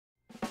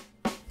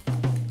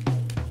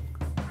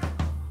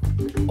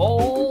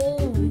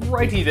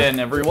Alrighty then,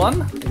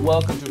 everyone.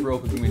 Welcome to Grow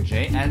Cooking with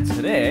Jay, and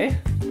today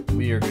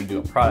we are going to do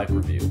a product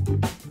review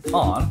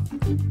on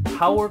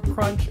Power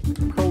Crunch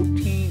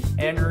Protein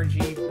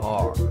Energy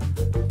Bar,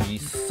 the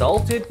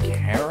Salted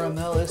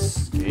Caramel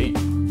Escape.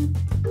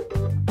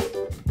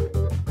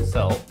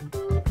 So,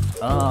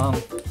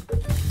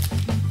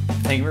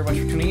 thank you very much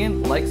for tuning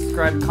in. Like,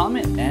 subscribe,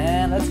 comment,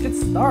 and let's get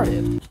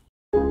started.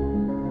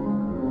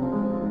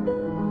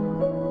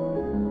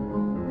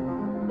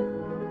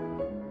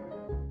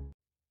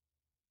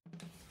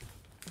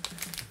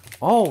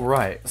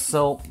 Alright,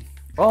 so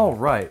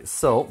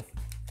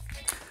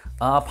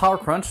Power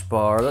Crunch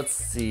Bar, let's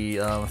see,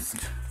 I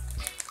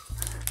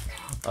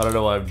don't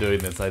know why I'm doing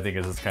this, I think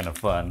it's just kind of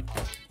fun.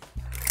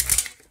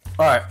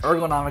 Alright,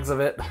 ergonomics of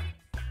it,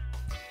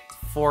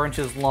 4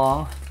 inches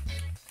long,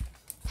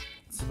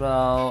 it's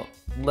about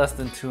less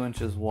than 2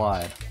 inches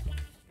wide.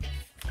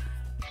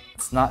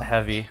 It's not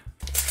heavy.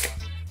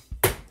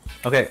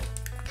 Okay,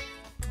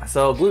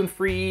 so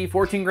gluten-free,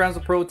 14 grams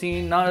of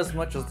protein, not as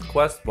much as the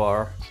Quest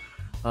bar.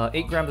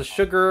 8 grams of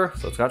sugar,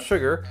 so it's got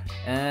sugar,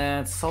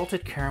 and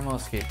salted caramel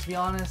escape. To be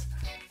honest,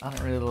 I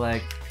don't really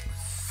like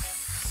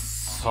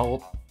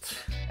salt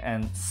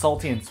and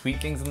salty and sweet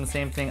things in the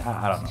same thing.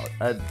 I don't know.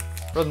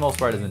 For the most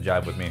part, it doesn't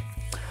jive with me.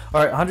 All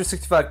right,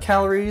 165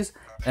 calories,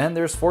 and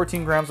there's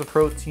 14 grams of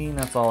protein.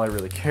 That's all I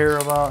really care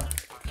about.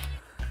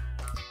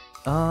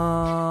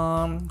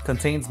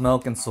 Contains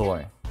milk and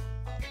soy.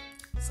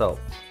 So,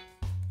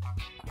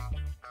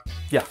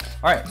 yeah.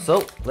 All right,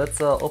 so let's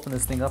open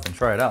this thing up and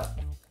try it out.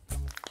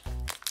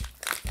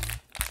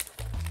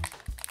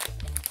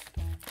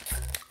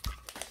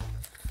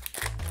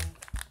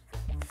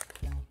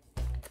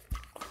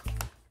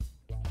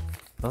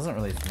 Doesn't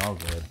really smell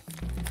good.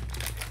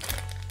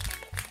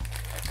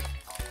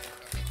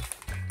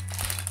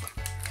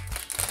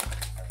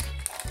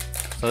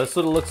 So this is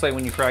what it looks like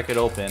when you crack it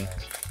open,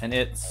 and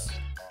it's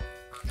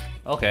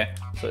okay.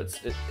 So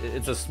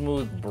it's a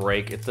smooth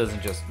break. It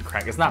doesn't just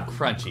crack. It's not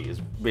crunchy.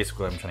 Is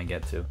basically what I'm trying to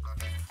get to.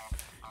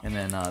 And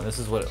then this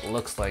is what it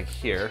looks like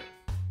here.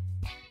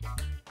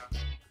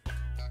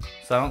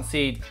 So I don't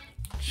see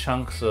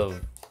chunks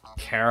of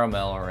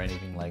caramel or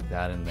anything like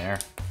that in there.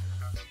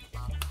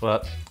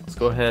 But let's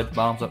go ahead,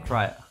 bottoms up,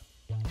 try it.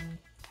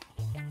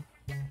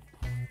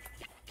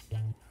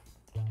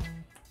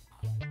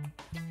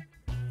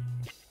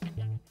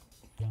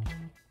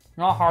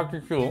 Not hard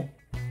to chew.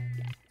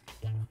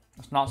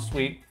 It's not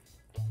sweet.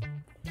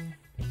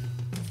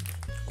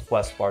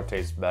 Quest bar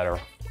tastes better.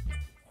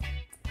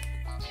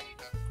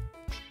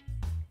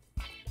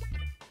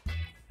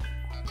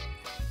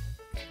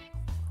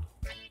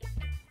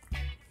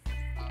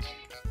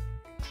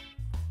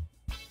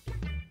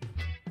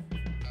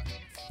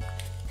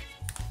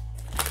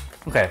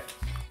 Okay.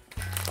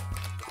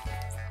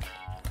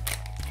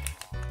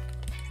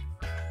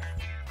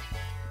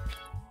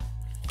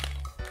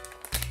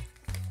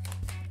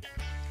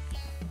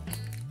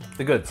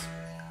 The goods.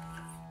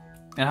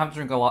 And I have to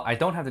drink a lot. I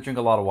don't have to drink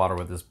a lot of water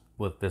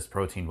with this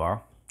protein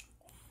bar.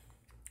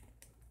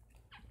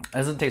 It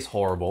doesn't taste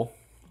horrible.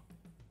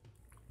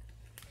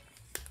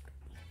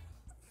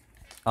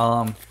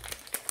 It's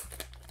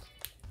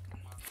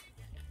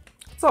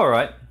all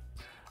right.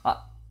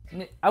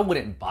 I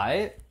wouldn't buy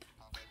it.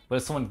 But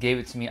if someone gave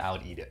it to me, I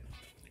would eat it.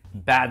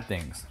 Bad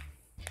things.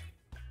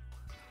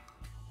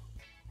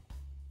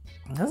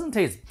 It doesn't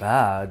taste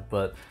bad,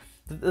 but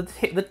the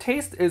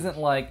taste isn't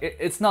like,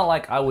 it's not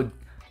like I would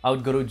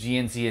go to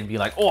GNC and be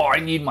like, oh,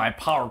 I need my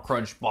Power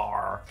Crunch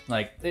bar.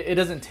 Like, it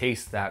doesn't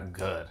taste that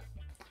good.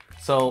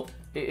 So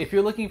if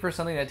you're looking for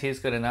something that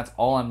tastes good and that's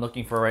all I'm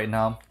looking for right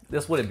now,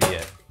 this wouldn't be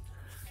it.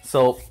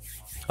 So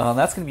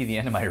that's gonna be the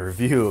end of my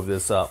review of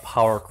this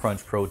Power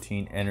Crunch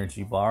Protein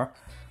Energy Bar.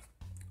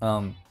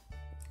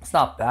 It's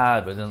not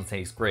bad, but it doesn't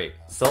taste great.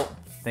 So,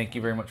 thank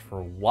you very much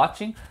for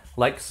watching.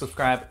 Like,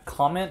 subscribe,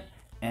 comment,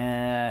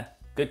 and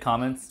good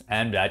comments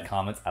and bad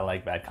comments. I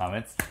like bad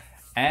comments.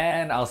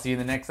 And I'll see you in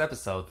the next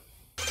episode.